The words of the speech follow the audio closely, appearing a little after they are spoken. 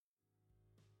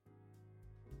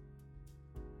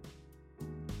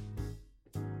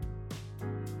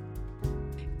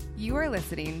You are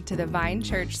listening to the Vine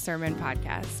Church Sermon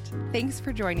Podcast. Thanks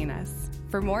for joining us.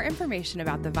 For more information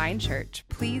about the Vine Church,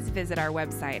 please visit our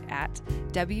website at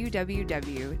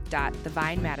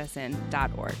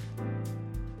www.thevinemadison.org.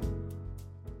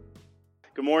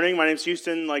 Good morning. My name's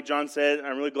Houston. Like John said,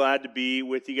 I'm really glad to be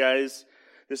with you guys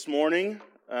this morning.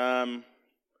 One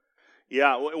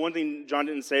thing John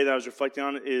didn't say that I was reflecting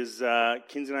on is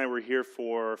Kinsey and I were here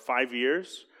for 5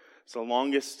 years. It's the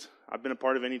longest I've been a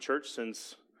part of any church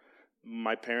since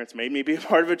my parents made me be a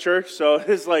part of a church. So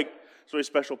it's a really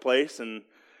special place, and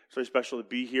it's really special to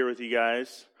be here with you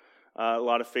guys. A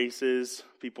lot of faces,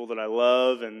 people that I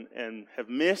love and have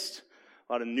missed.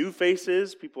 A lot of new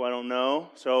faces, people I don't know.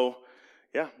 So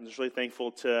yeah, I'm just really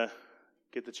thankful to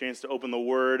get the chance to open the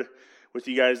Word with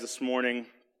you guys this morning.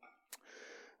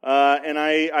 And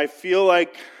I feel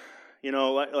like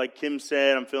Kim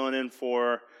said, I'm filling in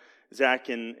for Zach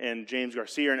and James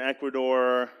Garcia in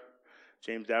Ecuador.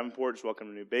 James Davenport just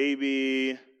welcomed a new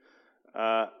baby.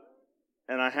 And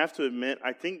I have to admit,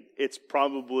 I think it's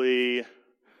probably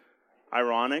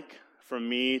ironic for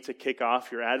me to kick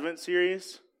off your Advent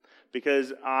series,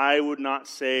 because I would not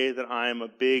say that I'm a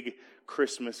big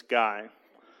Christmas guy.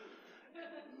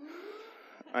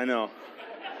 I know.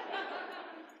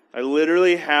 I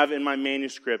literally have in my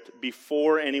manuscript,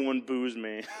 before anyone boos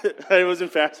me. It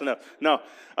wasn't fast enough. No.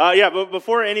 But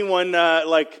before anyone,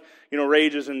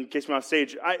 rages and kicks me off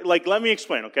stage, let me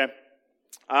explain, okay?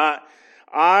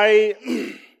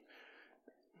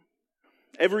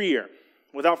 Every year,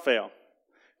 without fail,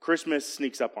 Christmas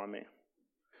sneaks up on me.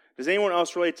 Does anyone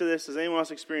else relate to this? Does anyone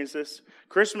else experience this?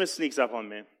 Christmas sneaks up on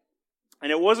me.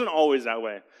 And it wasn't always that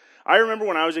way. I remember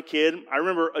when I was a kid,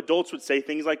 adults would say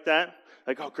things like that.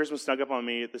 Like, oh, Christmas snuck up on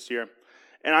me this year.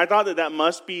 And I thought that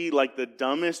must be like the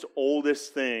dumbest,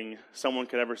 oldest thing someone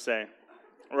could ever say,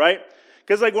 right?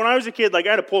 Because when I was a kid, I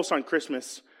had a pulse on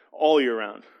Christmas all year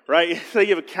round, right? So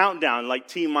you have a countdown,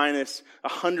 T-minus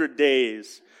 100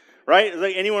 days, right? Is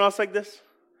anyone else like this? Is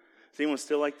anyone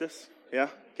still like this? Yeah?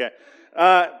 Okay.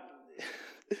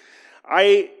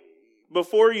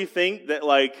 Before you think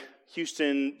that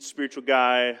Houston, spiritual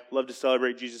guy, love to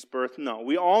celebrate Jesus' birth, no,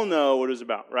 we all know what it was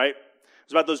about, right?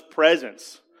 It's about those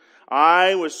presents.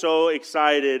 I was so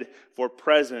excited for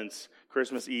presents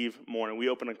Christmas Eve morning. We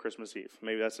opened on Christmas Eve.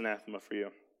 Maybe that's anathema for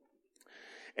you.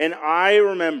 And I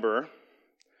remember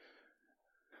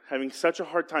having such a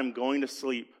hard time going to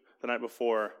sleep the night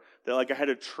before that I had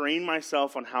to train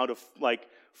myself on how to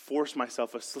force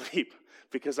myself asleep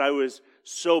because I was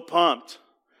so pumped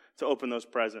to open those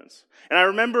presents. And I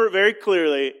remember very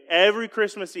clearly every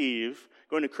Christmas Eve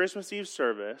going to Christmas Eve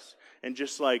service and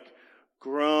just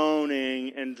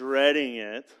groaning and dreading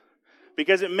it,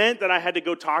 because it meant that I had to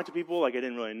go talk to people I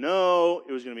didn't really know.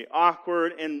 It was going to be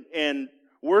awkward, and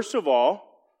worst of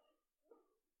all,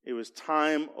 it was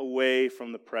time away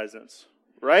from the presents,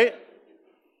 right?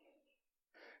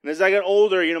 And as I got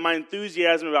older, my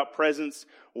enthusiasm about presents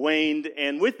waned,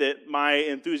 and with it, my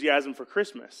enthusiasm for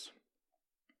Christmas.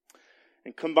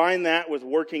 And combine that with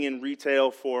working in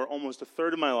retail for almost a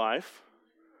third of my life,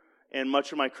 and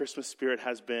much of my Christmas spirit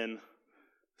has been,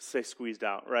 say, squeezed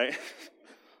out, right?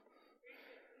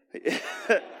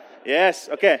 Yes,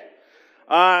 okay.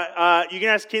 You can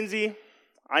ask Kinsey.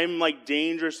 I'm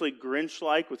dangerously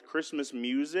Grinch-like with Christmas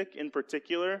music in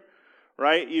particular,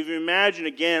 right? You can imagine,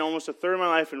 again, almost a third of my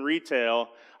life in retail,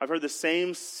 I've heard the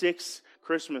same 6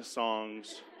 Christmas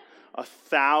songs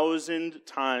 1,000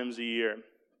 times a year.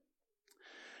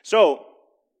 So,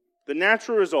 the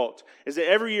natural result is that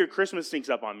every year Christmas sneaks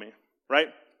up on me,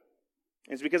 right?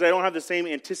 It's because I don't have the same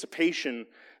anticipation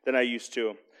that I used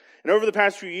to. And over the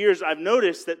past few years, I've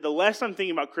noticed that the less I'm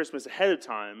thinking about Christmas ahead of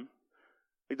time,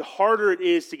 the harder it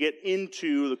is to get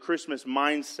into the Christmas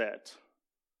mindset.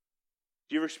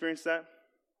 Do you ever experience that?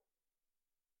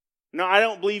 No, I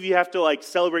don't believe you have to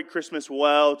celebrate Christmas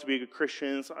well to be a good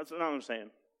Christian. That's not what I'm saying.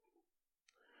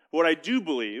 What I do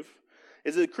believe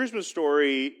is that the Christmas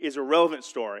story is a relevant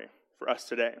story for us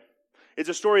today. It's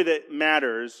a story that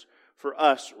matters for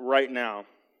us right now.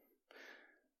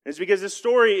 It's because this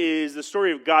story is the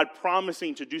story of God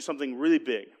promising to do something really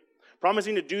big,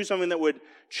 promising to do something that would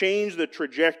change the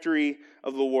trajectory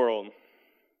of the world.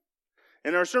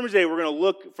 In our sermon today, we're going to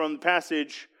look from the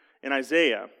passage in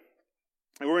Isaiah,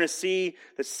 and we're going to see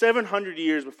that 700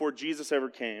 years before Jesus ever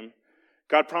came,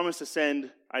 God promised to send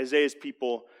Isaiah's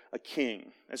people a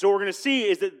king. And so what we're going to see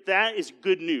is that is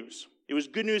good news. It was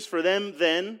good news for them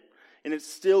then, and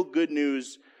it's still good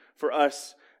news for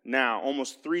us now,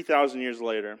 almost 3,000 years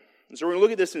later. And so we're going to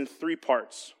look at this in 3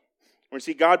 parts. We're going to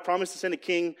see God promised to send a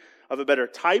king of a better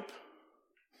type,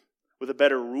 with a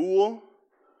better rule,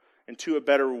 and to a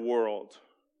better world.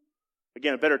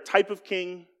 Again, a better type of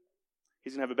king.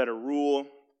 He's going to have a better rule.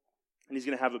 And he's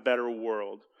going to have a better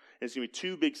world. And it's going to be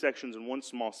two big sections and one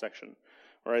small section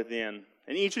right at the end.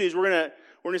 And each of these, we're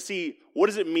going to see what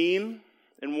does it mean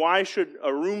and why should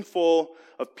a room full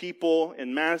of people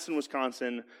in Madison,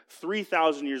 Wisconsin,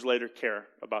 3,000 years later care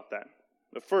about that.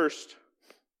 But first,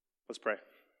 let's pray.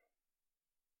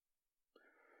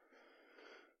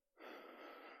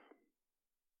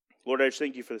 Lord, I just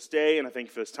thank you for this day, and I thank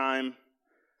you for this time.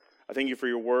 I thank you for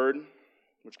your word,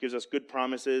 which gives us good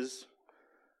promises,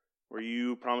 where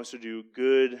you promised to do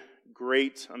good,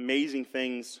 great, amazing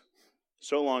things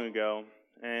so long ago.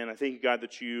 And I thank you, God,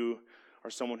 that you are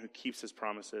someone who keeps his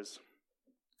promises.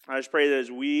 I just pray that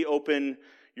as we open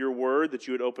your word, that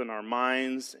you would open our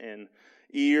minds and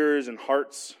ears and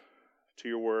hearts to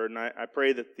your word. And I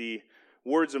pray that the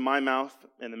words of my mouth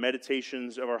and the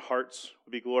meditations of our hearts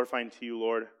would be glorifying to you,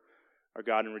 Lord, our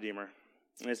God and Redeemer.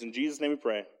 And it's in Jesus' name we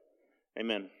pray.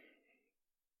 Amen.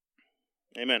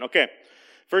 Amen. Okay.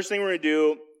 First thing we're going to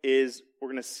do is we're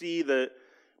going to see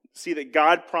that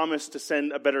God promised to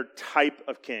send a better type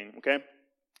of king. Okay.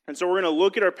 And so we're going to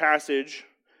look at our passage,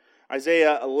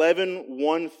 Isaiah 11,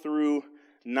 1 through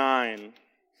 9.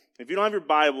 If you don't have your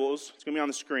Bibles, it's going to be on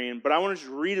the screen, but I want to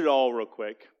just read it all real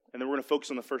quick, and then we're going to focus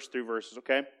on the first three verses,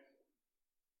 okay?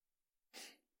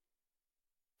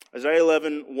 Isaiah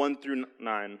 11, 1 through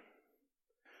 9.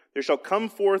 There shall come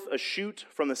forth a shoot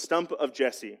from the stump of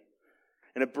Jesse,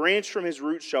 and a branch from his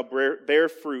roots shall bear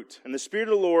fruit, and the Spirit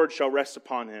of the Lord shall rest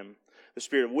upon him, the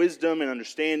Spirit of wisdom and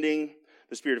understanding,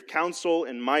 the Spirit of counsel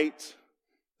and might,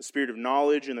 the Spirit of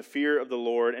knowledge and the fear of the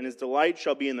Lord, and his delight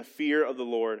shall be in the fear of the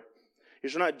Lord. He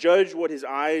shall not judge what his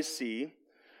eyes see,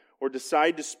 or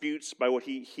decide disputes by what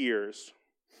he hears.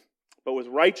 But with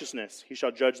righteousness he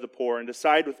shall judge the poor, and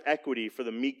decide with equity for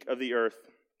the meek of the earth.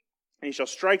 And he shall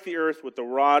strike the earth with the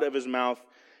rod of his mouth,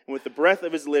 and with the breath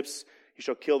of his lips he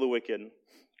shall kill the wicked.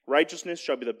 Righteousness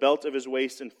shall be the belt of his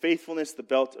waist, and faithfulness the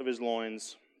belt of his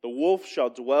loins. The wolf shall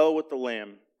dwell with the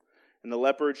lamb, and the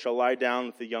leopard shall lie down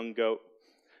with the young goat.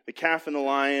 The calf and the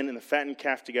lion and the fattened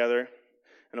calf together,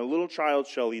 and a little child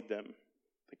shall lead them.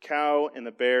 The cow and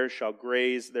the bear shall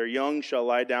graze, their young shall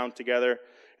lie down together,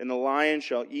 and the lion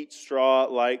shall eat straw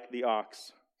like the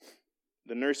ox.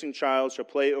 The nursing child shall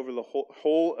play over the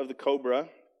hole of the cobra,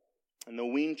 and the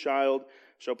weaned child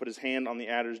shall put his hand on the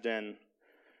adder's den.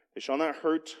 They shall not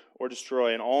hurt or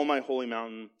destroy in all my holy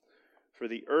mountain, for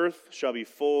the earth shall be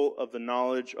full of the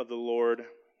knowledge of the Lord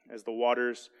as the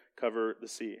waters cover the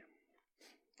sea.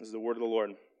 This is the word of the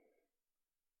Lord.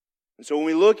 And so when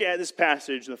we look at this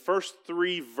passage, in the first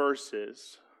three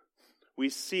verses, we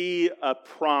see a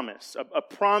promise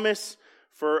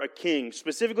for a king.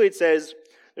 Specifically, it says,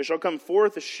 there shall come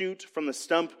forth a shoot from the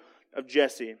stump of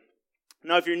Jesse.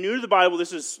 Now, if you're new to the Bible,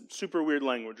 this is super weird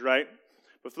language, right?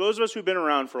 But for those of us who've been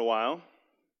around for a while,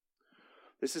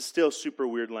 this is still super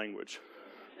weird language,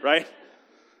 right?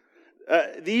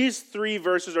 These three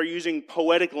verses are using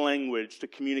poetic language to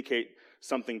communicate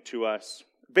something to us.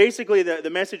 Basically, the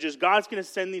message is God's going to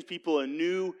send these people a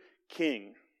new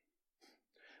king.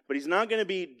 But he's not going to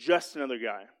be just another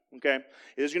guy, okay?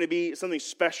 There's going to be something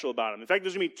special about him. In fact,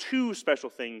 there's going to be two special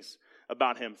things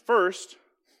about him. First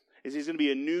is he's going to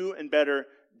be a new and better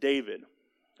David.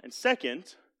 And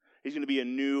second, he's going to be a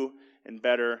new and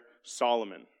better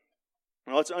Solomon.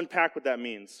 Now let's unpack what that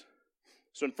means.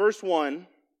 So in verse 1,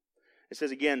 it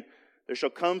says again, there shall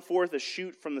come forth a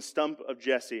shoot from the stump of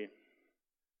Jesse.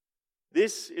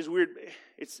 This is weird.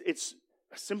 It's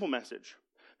a simple message.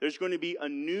 There's going to be a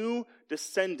new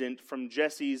descendant from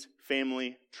Jesse's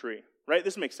family tree. Right?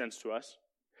 This makes sense to us.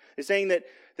 It's saying that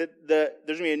there's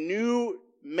going to be a new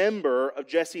member of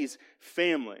Jesse's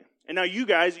family. And now you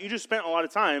guys, you just spent a lot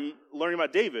of time learning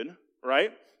about David,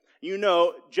 right? You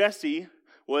know Jesse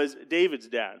was David's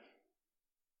dad.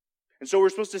 And so we're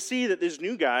supposed to see that this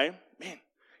new guy, man,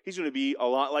 he's going to be a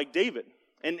lot like David.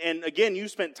 And again, you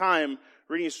spent time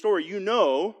reading his story. You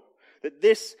know that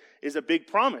this is a big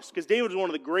promise because David was one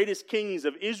of the greatest kings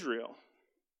of Israel.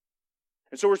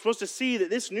 And so we're supposed to see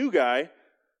that this new guy,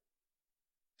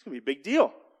 it's going to be a big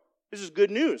deal. This is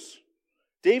good news.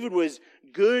 David was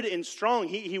good and strong.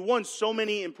 He won so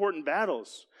many important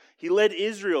battles. He led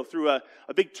Israel through a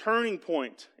big turning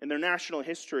point in their national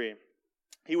history.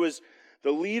 He was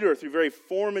the leader through very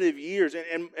formative years.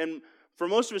 And for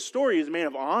most of his story, he's a man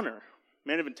of honor,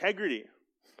 man of integrity.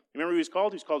 Remember who he's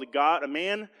called? He's called a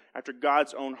man after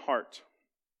God's own heart.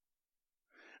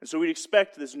 And so we'd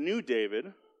expect this new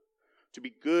David to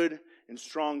be good and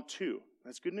strong too.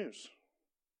 That's good news.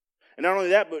 And not only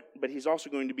that, but he's also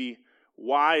going to be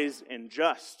wise and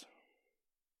just.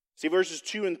 See, verses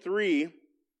 2 and 3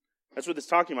 That's what it's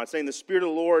talking about, saying the Spirit of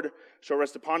the Lord shall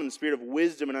rest upon him, the Spirit of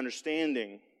wisdom and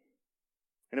understanding.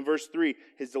 And in verse 3,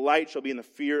 his delight shall be in the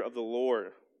fear of the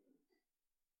Lord.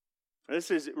 Now,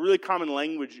 this is really common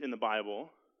language in the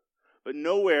Bible, but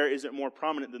nowhere is it more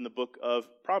prominent than the book of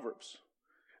Proverbs.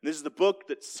 And this is the book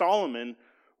that Solomon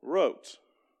wrote.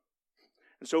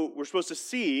 And so we're supposed to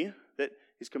see that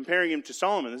he's comparing him to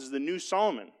Solomon. This is the new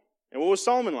Solomon. And what was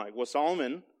Solomon like? Well,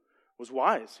 Solomon was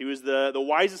wise. He was the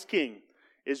wisest king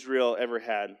Israel ever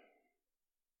had.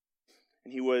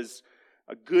 And he was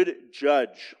a good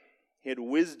judge. He had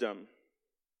wisdom.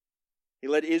 He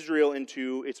led Israel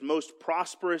into its most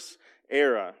prosperous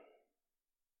era.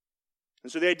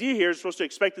 And so the idea here is supposed to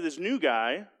expect that this new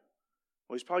guy,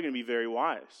 well, he's probably going to be very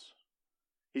wise.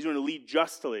 He's going to lead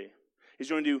justly. He's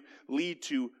going to lead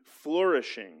to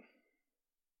flourishing.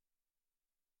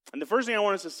 And the first thing I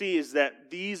want us to see is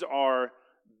that these are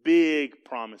big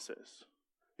promises.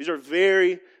 These are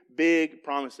very big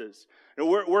promises. And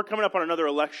we're coming up on another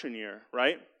election year,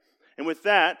 right? And with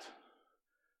that,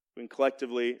 when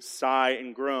collectively sigh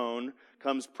and groan,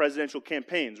 comes presidential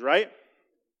campaigns, right?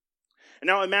 And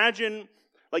now imagine,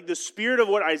 like the spirit of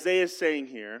what Isaiah is saying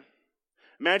here,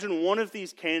 imagine one of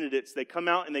these candidates, they come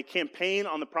out and they campaign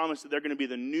on the promise that they're going to be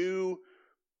the new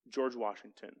George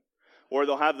Washington. Or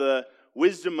they'll have the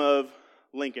wisdom of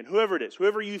Lincoln, whoever it is,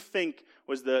 whoever you think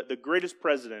was the greatest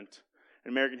president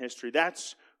in American history,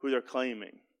 that's who they're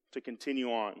claiming to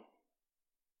continue on.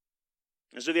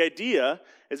 And so the idea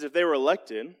is if they were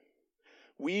elected,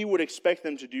 we would expect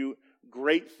them to do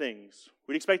great things.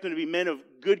 We'd expect them to be men of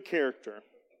good character.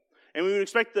 And we would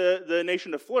expect the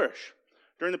nation to flourish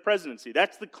during the presidency.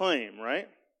 That's the claim, right?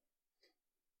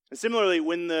 And similarly,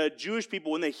 when the Jewish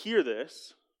people, when they hear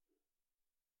this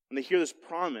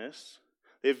promise,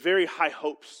 they have very high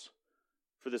hopes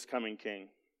for this coming king.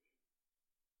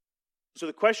 So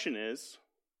the question is,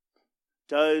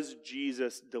 does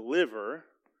Jesus deliver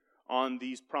on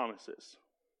these promises?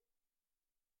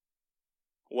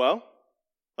 Well,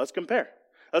 let's compare.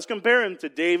 Let's compare him to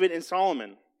David and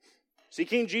Solomon. See,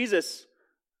 King Jesus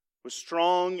was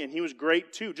strong and he was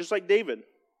great too, just like David.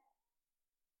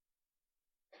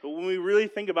 But when we really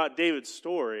think about David's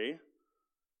story,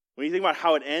 when you think about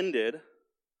how it ended,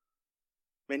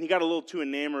 man, he got a little too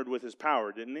enamored with his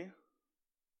power, didn't he?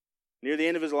 Near the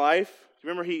end of his life, do you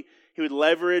remember he would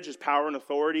leverage his power and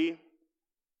authority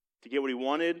to get what he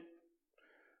wanted?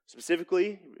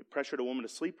 Specifically, he pressured a woman to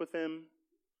sleep with him.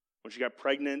 When she got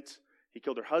pregnant, he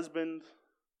killed her husband.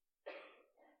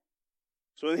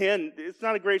 So in the end, it's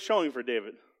not a great showing for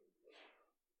David.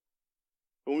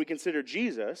 But when we consider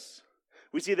Jesus,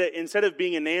 we see that instead of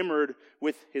being enamored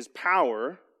with his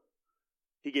power,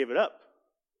 he gave it up.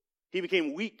 He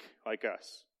became weak like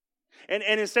us. And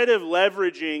instead of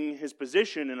leveraging his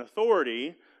position and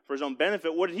authority for his own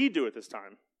benefit, what did he do at this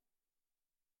time?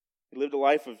 He lived a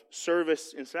life of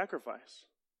service and sacrifice.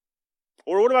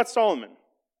 Or what about Solomon?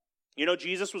 You know,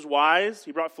 Jesus was wise.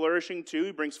 He brought flourishing too.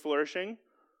 He brings flourishing.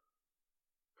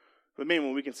 But man,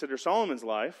 when we consider Solomon's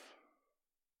life,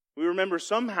 we remember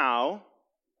somehow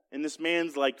in this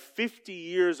man's 50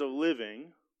 years of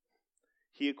living,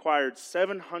 he acquired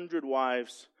 700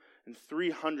 wives and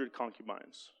 300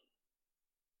 concubines.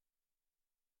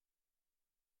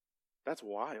 That's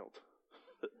wild.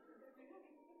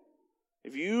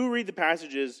 If you read the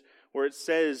passages where it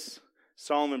says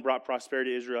Solomon brought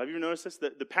prosperity to Israel, have you ever noticed this?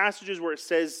 The passages where it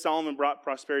says Solomon brought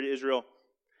prosperity to Israel,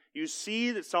 you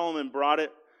see that Solomon brought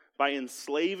it by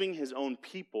enslaving his own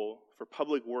people for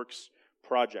public works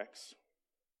projects.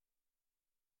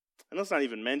 And let's not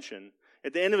even mention,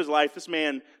 at the end of his life, this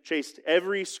man chased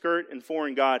every skirt and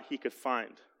foreign god he could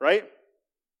find, right?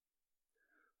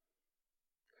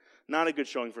 Not a good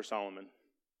showing for Solomon.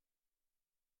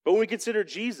 But when we consider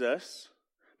Jesus,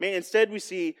 man, instead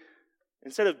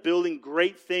of building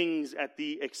great things at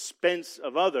the expense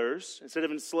of others, instead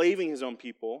of enslaving his own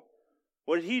people,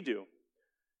 what did he do?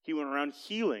 He went around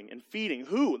healing and feeding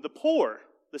who? The poor,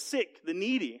 the sick, the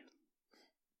needy.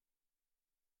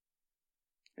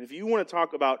 And if you want to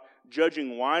talk about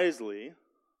judging wisely,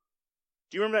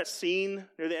 do you remember that scene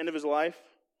near the end of his life?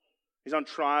 He's on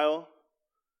trial.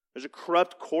 There's a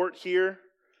corrupt court here,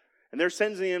 and they're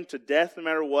sentencing him to death no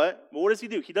matter what. But what does he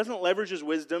do? He doesn't leverage his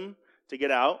wisdom to get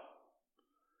out.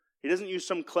 He doesn't use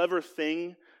some clever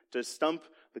thing to stump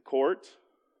the court.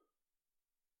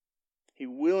 He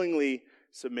willingly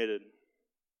submitted.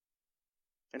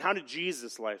 And how did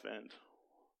Jesus' life end?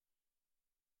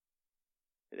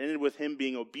 It ended with him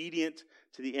being obedient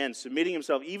to the end, submitting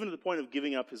himself even to the point of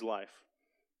giving up his life.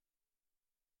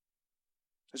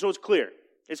 And so it's clear.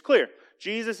 It's clear.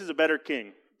 Jesus is a better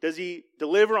king. Does he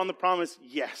deliver on the promise?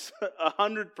 Yes,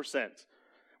 100%,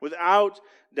 without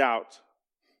doubt.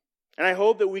 And I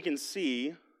hope that we can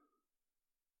see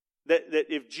that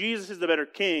if Jesus is the better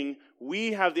king,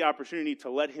 we have the opportunity to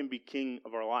let him be king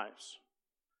of our lives.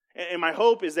 And my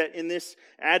hope is that in this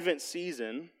Advent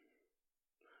season,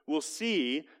 we'll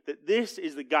see that this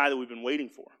is the guy that we've been waiting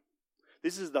for.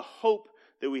 This is the hope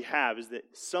that we have, is that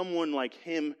someone like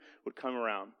him would come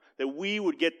around, that we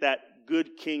would get that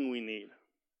good king we need.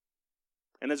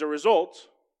 And as a result,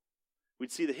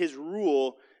 we'd see that his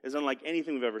rule is unlike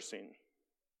anything we've ever seen.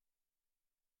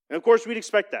 And of course, we'd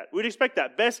expect that. We'd expect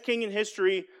that. Best king in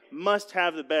history must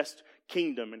have the best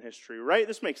kingdom in history, right?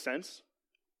 This makes sense.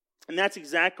 And that's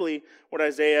exactly what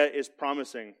Isaiah is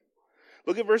promising.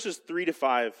 Look at verses 3 to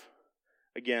 5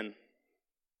 again.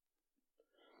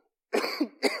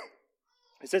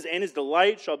 It says, "And his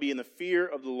delight shall be in the fear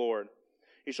of the Lord.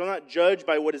 He shall not judge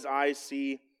by what his eyes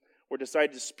see, or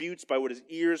decide disputes by what his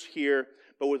ears hear,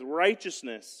 but with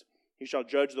righteousness he shall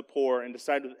judge the poor, and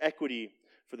decide with equity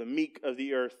for the meek of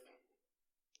the earth.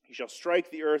 He shall strike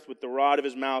the earth with the rod of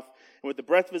his mouth, and with the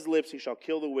breath of his lips he shall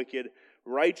kill the wicked.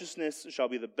 Righteousness shall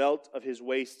be the belt of his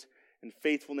waist, and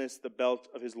faithfulness the belt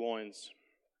of his loins."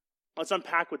 Let's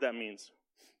unpack what that means.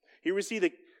 Here we see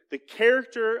the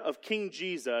character of King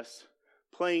Jesus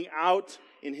playing out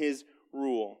in his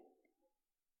rule.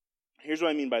 Here's what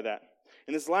I mean by that.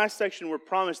 In this last section, we're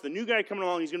promised the new guy coming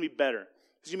along, he's going to be better.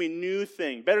 He's going to be a new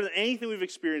thing, better than anything we've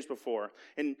experienced before.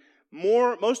 And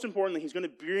most importantly, he's going to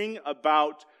bring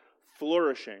about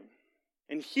flourishing.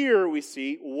 And here we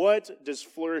see, what does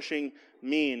flourishing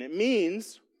mean? It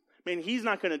means, he's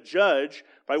not going to judge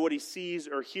by what he sees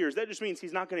or hears. That just means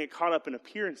he's not going to get caught up in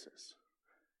appearances.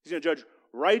 He's going to judge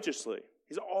righteously.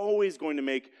 He's always going to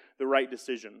make the right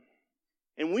decision.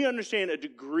 And we understand a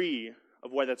degree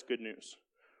of why that's good news,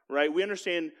 right? We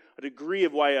understand a degree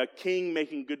of why a king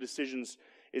making good decisions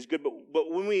is good.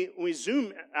 But when we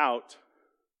zoom out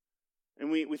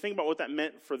and we think about what that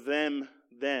meant for them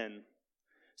then,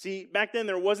 see, back then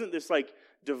there wasn't this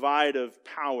divide of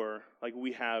power like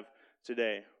we have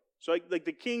today. So like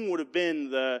the king would have been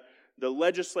the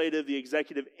legislative, the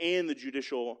executive, and the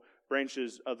judicial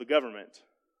branches of the government.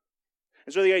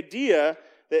 And so the idea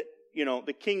that,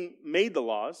 the king made the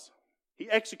laws, he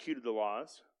executed the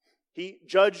laws, he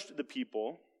judged the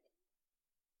people.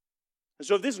 And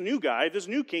so if this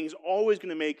new king is always going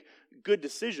to make good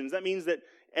decisions, that means that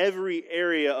every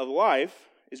area of life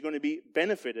is going to be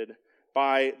benefited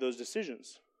by those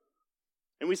decisions.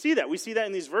 And we see that. We see that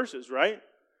in these verses, right? It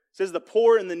says the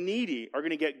poor and the needy are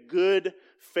going to get good,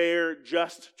 fair,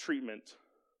 just treatment.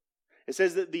 It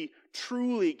says that the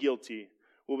truly guilty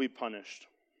will be punished.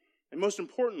 And most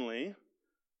importantly,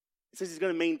 it says he's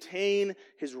going to maintain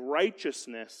his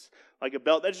righteousness like a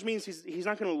belt. That just means he's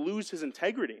not going to lose his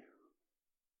integrity.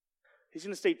 He's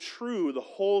going to stay true the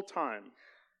whole time.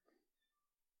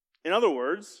 In other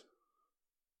words,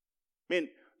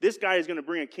 this guy is going to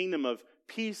bring a kingdom of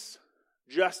peace,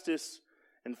 justice,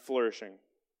 and flourishing.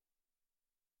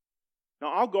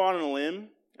 Now, I'll go out on a limb,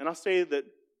 and I'll say that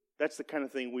that's the kind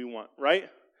of thing we want, right?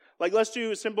 Let's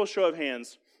do a simple show of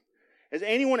hands. Has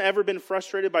anyone ever been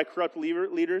frustrated by corrupt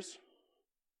leaders?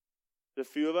 The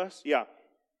few of us? Yeah.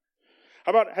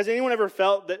 How about, has anyone ever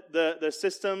felt that the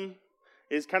system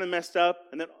is kind of messed up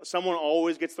and that someone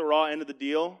always gets the raw end of the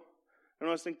deal?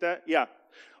 Anyone else think that? Yeah.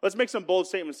 Let's make some bold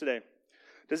statements today.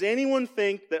 Does anyone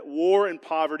think that war and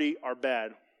poverty are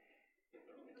bad?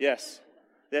 Yes.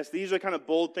 Yes, these are the kind of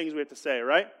bold things we have to say,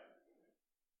 right?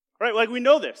 Right, we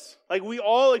know this. We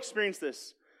all experience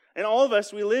this. And all of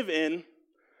us, we live in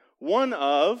one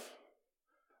of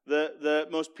the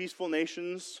most peaceful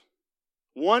nations,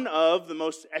 one of the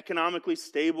most economically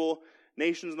stable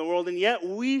nations in the world, and yet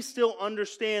we still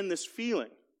understand this feeling,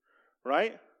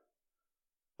 right?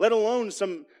 Let alone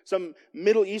some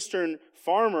Middle Eastern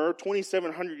farmer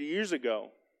 2,700 years ago.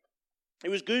 It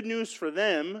was good news for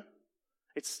them.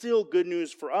 It's still good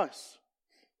news for us.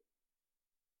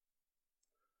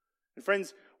 And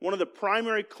friends, one of the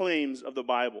primary claims of the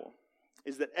Bible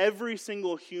is that every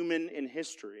single human in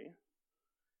history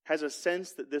has a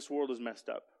sense that this world is messed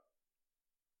up.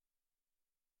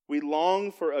 We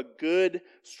long for a good,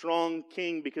 strong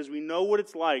king because we know what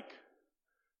it's like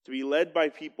to be led by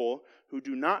people who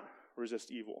do not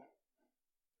resist evil.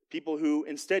 People who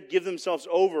instead give themselves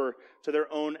over to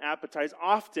their own appetites,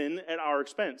 often at our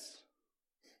expense.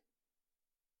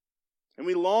 And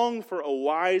we long for a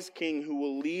wise king who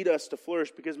will lead us to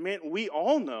flourish because, we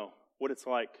all know what it's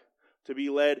like to be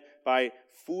led by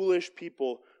foolish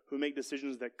people who make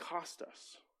decisions that cost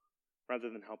us rather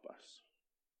than help us.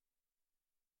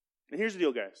 And here's the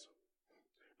deal, guys.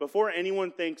 before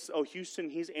anyone thinks, oh, Houston,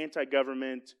 he's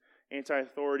anti-government,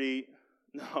 anti-authority,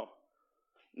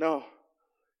 no.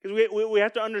 Because we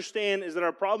have to understand is that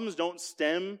our problems don't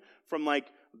stem from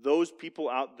like those people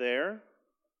out there.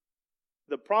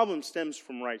 The problem stems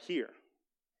from right here.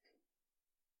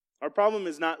 Our problem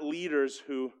is not leaders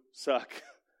who suck.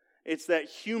 It's that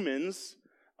humans,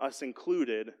 us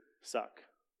included, suck.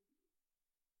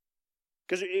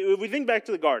 Because if we think back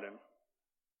to the garden,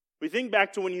 we think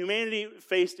back to when humanity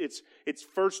faced its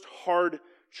first hard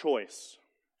choice.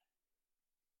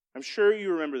 I'm sure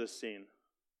you remember this scene.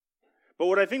 But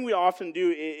what I think we often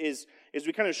do is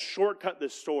we kind of shortcut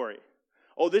this story.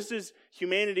 Oh, this is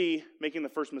humanity making the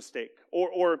first mistake.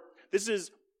 Or this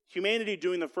is humanity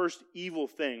doing the first evil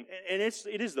thing. And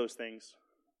it is those things.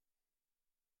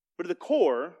 But at the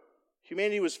core,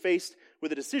 humanity was faced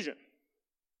with a decision.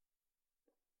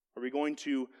 Are we going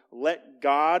to let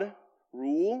God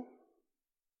rule?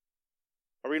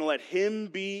 Are we going to let Him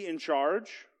be in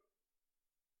charge?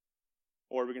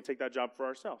 Or are we going to take that job for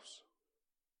ourselves?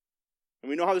 And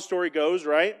we know how the story goes,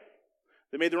 right?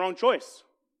 They made the wrong choice.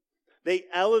 They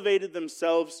elevated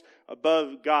themselves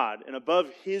above God and above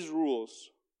His rules.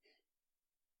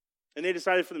 And they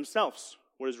decided for themselves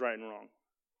what is right and wrong.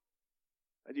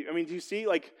 I mean, do you see?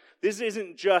 Like, this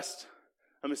isn't just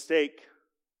a mistake.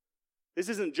 This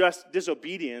isn't just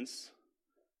disobedience.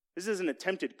 This is an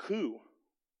attempted coup.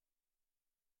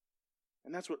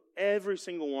 And that's what every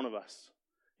single one of us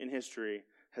in history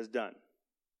has done.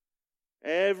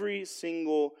 Every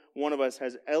single one of us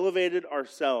has elevated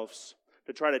ourselves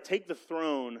to try to take the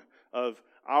throne of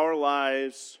our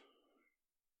lives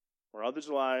or others'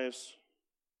 lives.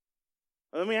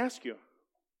 Let me ask you,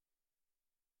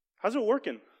 how's it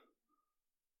working?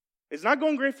 It's not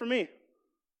going great for me.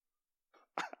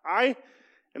 I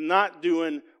am not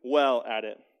doing well at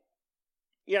it.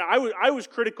 Yeah, I was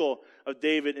critical of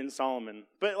David and Solomon,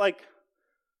 but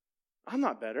I'm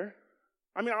not better.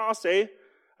 I mean, I'll say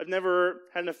I've never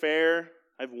had an affair.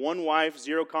 I have one wife,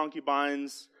 0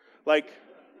 concubines. But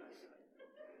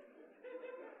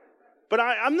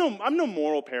I'm no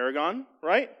moral paragon,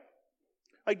 right?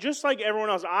 Just like everyone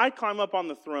else, I climb up on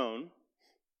the throne.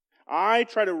 I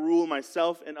try to rule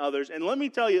myself and others. And let me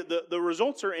tell you, the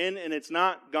results are in, and it's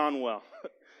not gone well.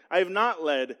 I have not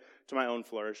led to my own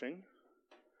flourishing.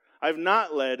 I have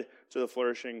not led to the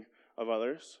flourishing of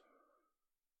others.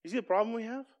 You see the problem we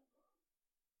have?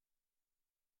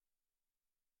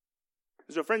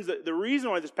 So friends, the reason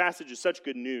why this passage is such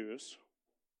good news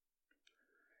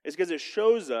is because it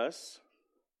shows us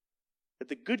that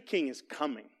the good king is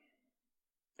coming.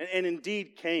 And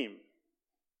indeed came.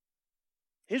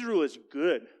 His rule is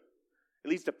good. It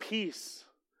leads to peace,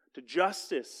 to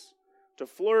justice, to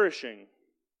flourishing.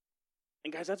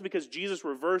 And guys, that's because Jesus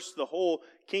reversed the whole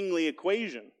kingly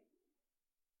equation.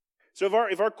 So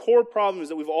if our core problem is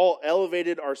that we've all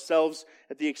elevated ourselves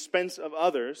at the expense of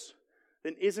others,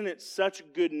 then isn't it such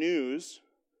good news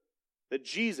that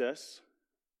Jesus,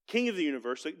 King of the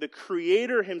universe, the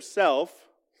Creator Himself,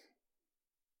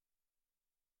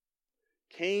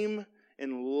 came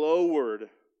and lowered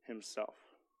Himself,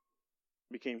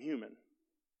 became human.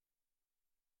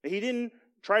 He didn't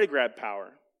try to grab power.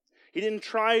 He didn't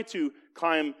try to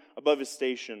climb above His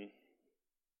station.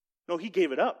 No, He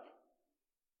gave it up.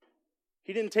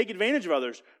 He didn't take advantage of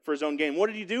others for His own gain. What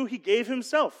did He do? He gave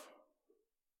Himself.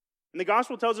 And the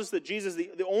gospel tells us that Jesus,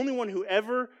 the only one who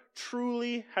ever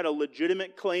truly had a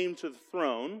legitimate claim to the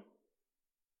throne,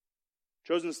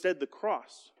 chose instead the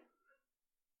cross.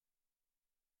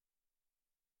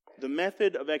 The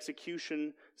method of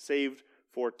execution saved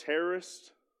for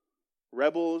terrorists,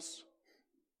 rebels,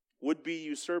 would-be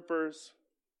usurpers.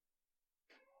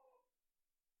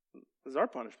 This is our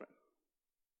punishment.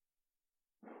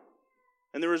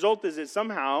 And the result is that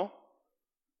somehow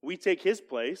we take His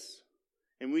place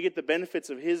and we get the benefits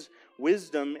of His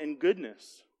wisdom and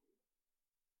goodness.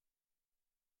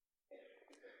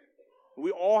 We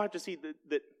all have to see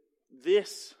that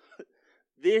this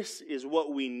is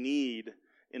what we need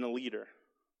in a leader.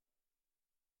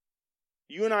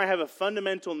 You and I have a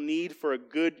fundamental need for a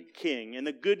good king. And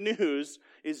the good news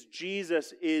is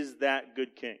Jesus is that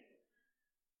good king.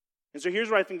 And so here's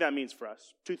what I think that means for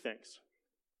us. 2 things.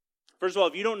 First of all,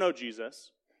 if you don't know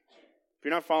Jesus, if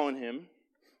you're not following Him,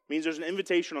 it means there's an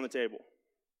invitation on the table.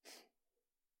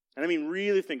 And I mean,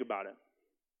 really think about it.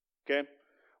 Okay?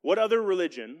 What other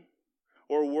religion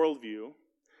or worldview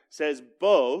says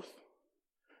both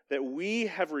that we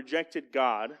have rejected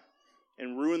God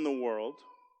and ruined the world,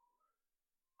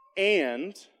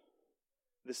 and at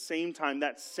the same time,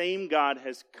 that same God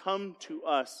has come to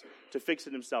us to fix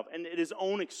it Himself, and at His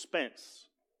own expense?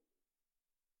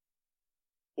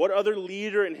 What other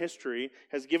leader in history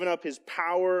has given up his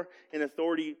power and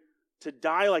authority to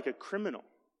die like a criminal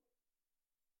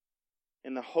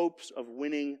in the hopes of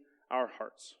winning our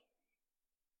hearts?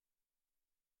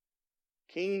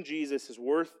 King Jesus is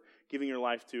worth giving your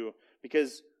life to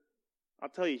because I'll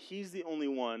tell you, he's the only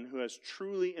one who has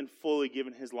truly and fully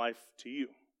given his life to you.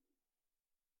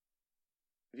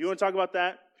 If you want to talk about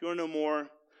that, if you want to know more,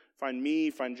 find me,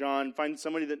 find John, find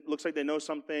somebody that looks like they know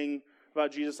something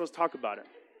about Jesus. Let's talk about it.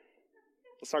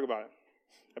 Let's talk about it.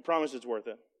 I promise it's worth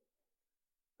it.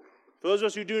 For those of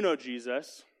us who do know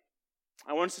Jesus,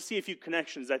 I want us to see a few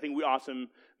connections I think we often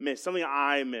miss, something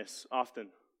I miss often.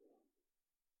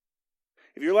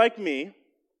 If you're like me,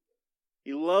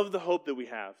 you love the hope that we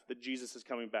have that Jesus is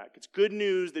coming back. It's good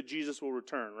news that Jesus will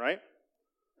return, right?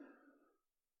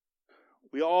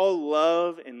 We all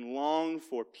love and long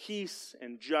for peace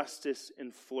and justice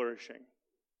and flourishing.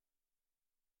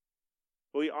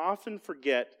 But we often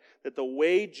forget that the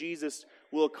way Jesus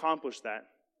will accomplish that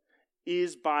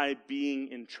is by being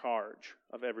in charge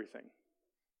of everything.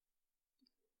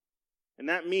 And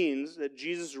that means that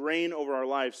Jesus' reign over our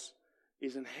lives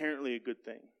is inherently a good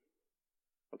thing.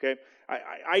 Okay?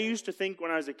 I used to think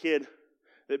when I was a kid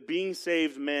that being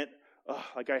saved meant,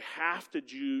 like I have to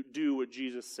do what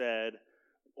Jesus said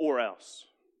or else,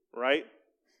 right?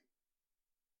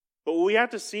 But what we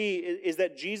have to see is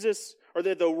that Jesus, or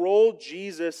that the role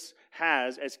Jesus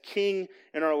has as king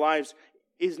in our lives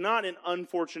is not an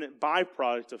unfortunate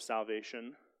byproduct of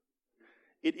salvation.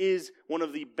 It is one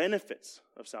of the benefits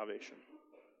of salvation.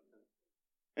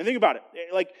 And think about it.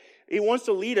 Like, he wants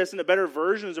to lead us into better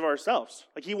versions of ourselves.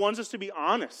 Like, he wants us to be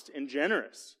honest and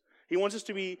generous. He wants us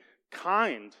to be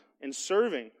kind and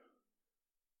serving.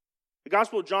 The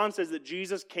Gospel of John says that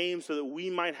Jesus came so that we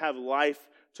might have life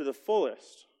to the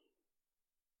fullest.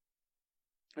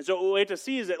 And so what we have to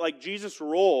see is that, like, Jesus'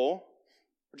 rule,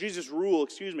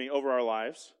 over our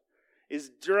lives is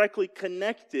directly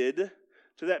connected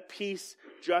to that peace,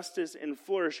 justice, and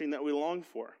flourishing that we long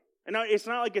for. And now, it's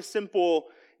not like a simple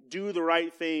do the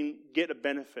right thing, get a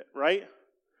benefit, right?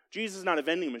 Jesus is not a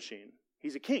vending machine.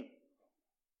 He's a king.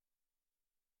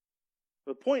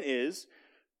 The point is,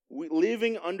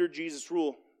 living under Jesus'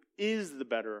 rule is the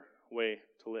better way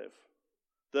to live.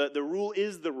 The rule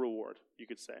is the reward, you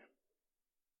could say.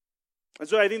 And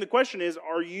so I think the question is,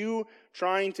 are you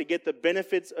trying to get the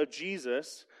benefits of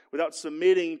Jesus without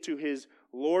submitting to his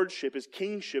lordship, his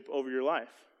kingship over your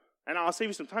life? And I'll save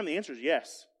you some time. The answer is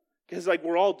yes. Because, like,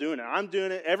 we're all doing it. I'm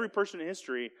doing it. Every person in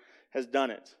history has done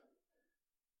it.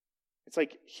 It's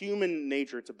like human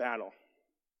nature. It's a battle.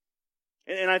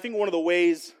 And I think one of the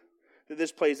ways that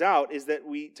this plays out is that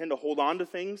we tend to hold on to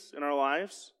things in our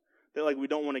lives that, like, we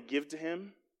don't want to give to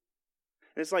him.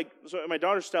 And it's like, so my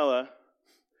daughter Stella,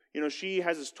 she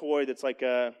has this toy that's like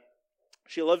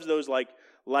she loves those, like,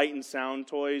 light and sound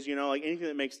toys, like anything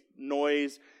that makes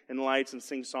noise and lights and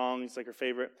sing songs. It's like her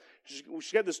favorite.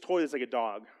 She got this toy that's like a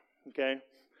dog. Okay,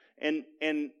 and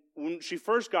when she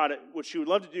first got it, what she would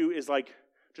love to do is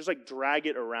just drag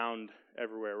it around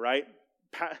everywhere, right?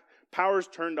 Power's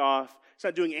turned off. It's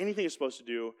not doing anything it's supposed to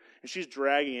do, and she's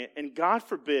dragging it. And God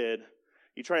forbid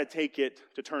you try to take it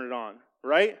to turn it on,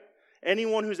 right?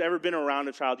 Anyone who's ever been around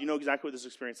a child, you know exactly what this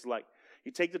experience is like.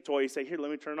 You take the toy, you say, "Here, let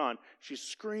me turn it on." She's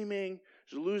screaming.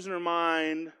 She's losing her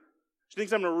mind. She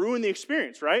thinks I'm going to ruin the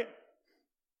experience, right?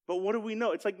 But what do we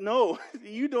know? It's like, no,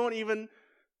 you don't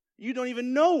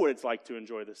even know what it's like to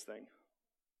enjoy this thing.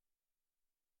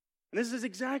 And this is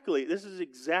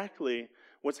exactly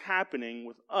what's happening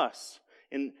with us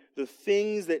and the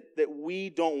things that we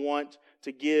don't want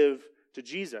to give to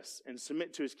Jesus and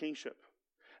submit to his kingship.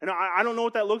 And I don't know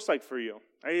what that looks like for you.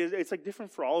 It's like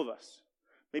different for all of us.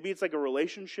 Maybe it's like a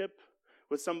relationship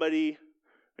with somebody.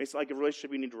 Maybe it's like a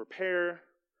relationship you need to repair,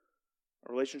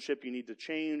 a relationship you need to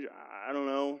change. I don't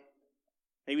know.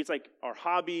 Maybe it's like our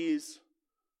hobbies.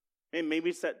 Maybe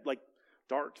it's that, like,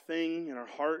 dark thing in our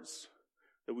hearts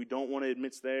that we don't want to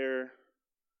admit's there.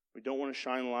 We don't want to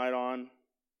shine light on.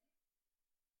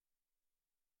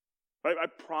 But I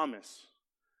promise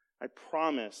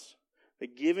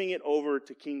that giving it over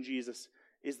to King Jesus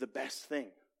is the best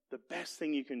thing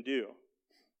you can do.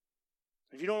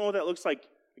 If you don't know what that looks like,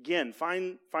 again,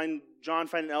 find John,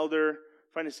 find an elder,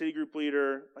 find a city group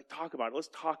leader, talk about it. Let's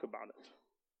talk about it.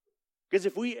 Because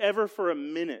if we ever for a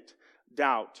minute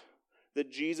doubt that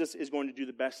Jesus is going to do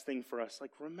the best thing for us,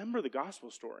 remember the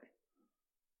gospel story,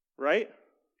 right?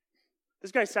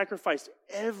 This guy sacrificed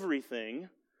everything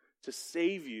to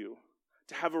save you,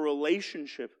 to have a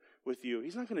relationship with you.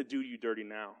 He's not going to do you dirty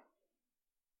now.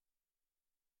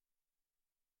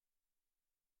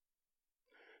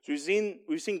 So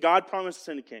we've seen God promise to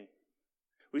send a king.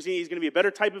 We see he's going to be a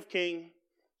better type of king.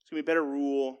 It's going to be better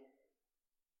rule.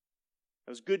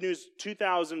 That was good news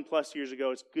 2,000 plus years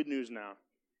ago. It's good news now.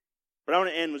 But I want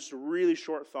to end with just a really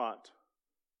short thought.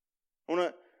 I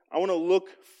want to look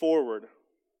forward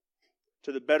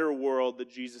to the better world that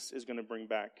Jesus is going to bring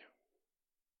back.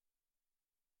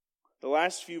 The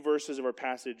last few verses of our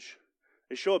passage,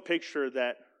 they show a picture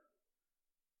that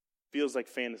feels like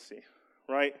fantasy,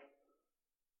 right?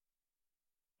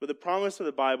 But the promise of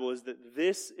the Bible is that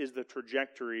this is the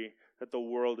trajectory that the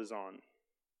world is on.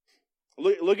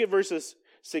 Look at verses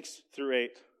 6 through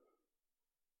 8.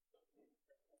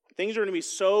 Things are going to be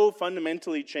so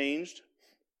fundamentally changed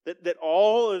that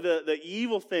all of the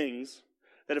evil things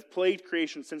that have plagued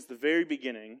creation since the very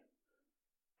beginning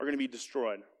are going to be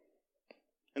destroyed.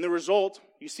 And the result,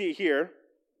 you see it here,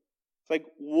 it's like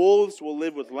wolves will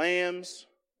live with lambs,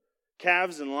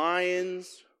 calves and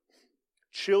lions,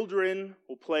 children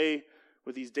will play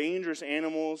with these dangerous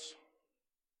animals.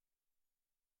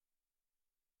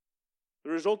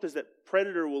 The result is that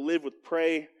predator will live with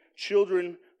prey,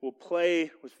 children will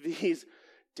play with these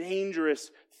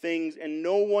dangerous things, and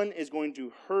no one is going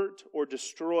to hurt or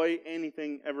destroy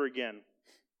anything ever again.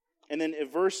 And then in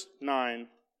verse 9,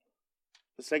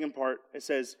 the second part, it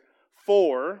says,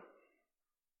 "For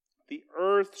the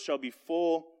earth shall be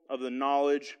full of the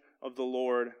knowledge of the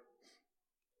Lord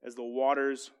as the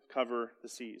waters cover the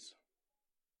seas."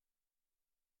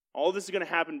 All this is going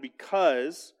to happen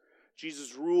because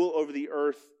Jesus' rule over the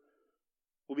earth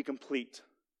will be complete.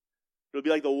 It'll be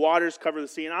like the waters cover the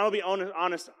sea. And I'll be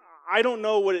honest, I don't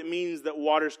know what it means that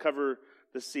waters cover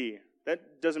the sea.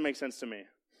 That doesn't make sense to me.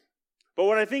 But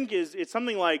what I think is, it's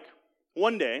something like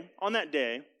one day, on that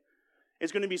day,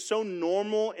 it's going to be so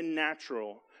normal and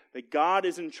natural that God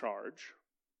is in charge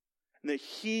and that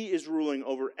He is ruling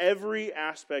over every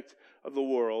aspect of the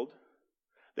world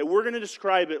that we're going to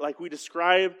describe it like we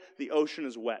describe the ocean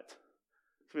as wet.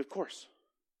 So of course,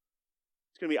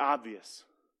 it's going to be obvious.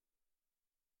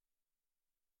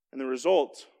 And the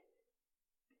result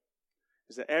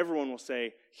is that everyone will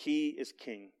say, He is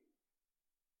King.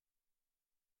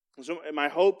 And so my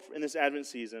hope in this Advent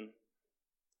season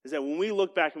is that when we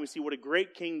look back and we see what a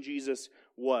great King Jesus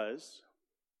was,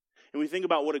 and we think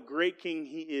about what a great King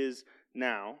He is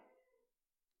now,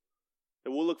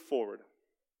 that we'll look forward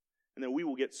and that we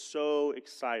will get so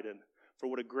excited for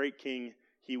what a great King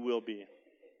He will be.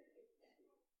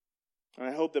 And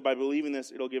I hope that by believing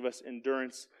this, it'll give us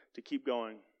endurance to keep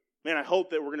going. Man, I hope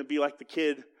that we're going to be like the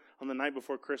kid on the night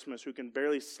before Christmas who can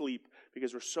barely sleep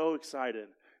because we're so excited,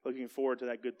 looking forward to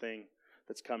that good thing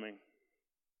that's coming.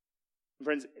 And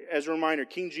friends, as a reminder,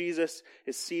 King Jesus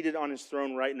is seated on His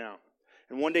throne right now.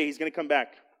 And one day He's going to come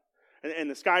back. And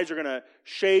the skies are going to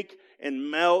shake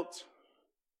and melt.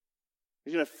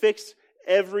 He's going to fix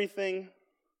everything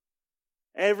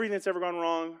that's ever gone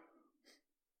wrong.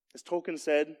 As Tolkien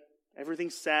said, everything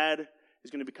sad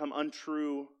is going to become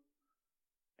untrue.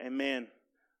 And man,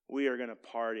 we are going to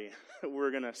party.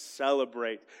 We're going to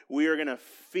celebrate. We are going to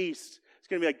feast. It's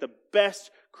going to be like the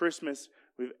best Christmas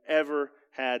we've ever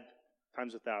had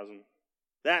times 1,000.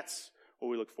 That's what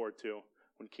we look forward to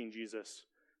when King Jesus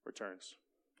returns.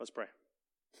 Let's pray.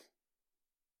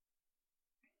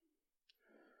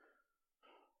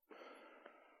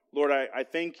 Lord, I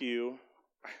thank you.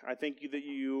 I thank you that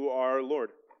you are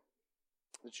Lord,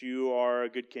 that you are a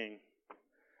good King.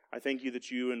 I thank you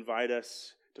that you invite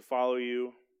us to follow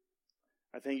you.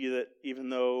 I thank you that even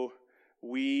though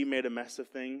we made a mess of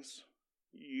things,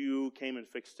 you came and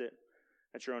fixed it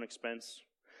at your own expense.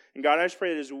 And God, I just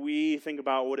pray that as we think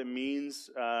about what it means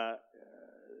that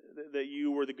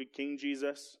you were the good King,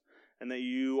 Jesus, and that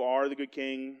you are the good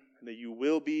King, and that you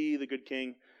will be the good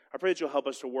King, I pray that you'll help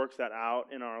us to work that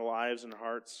out in our lives and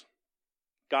hearts.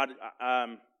 God,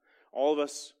 all of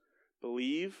us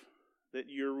believe that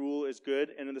your rule is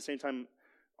good, and at the same time,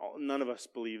 none of us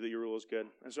believe that your rule is good.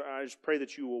 And so I just pray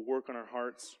that you will work on our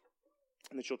hearts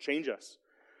and that you'll change us,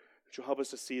 that you'll help us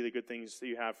to see the good things that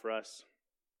you have for us.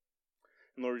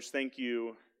 And Lord, we just thank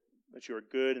you that you are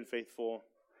good and faithful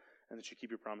and that you keep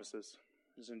your promises.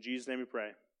 It's in Jesus' name we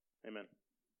pray. Amen.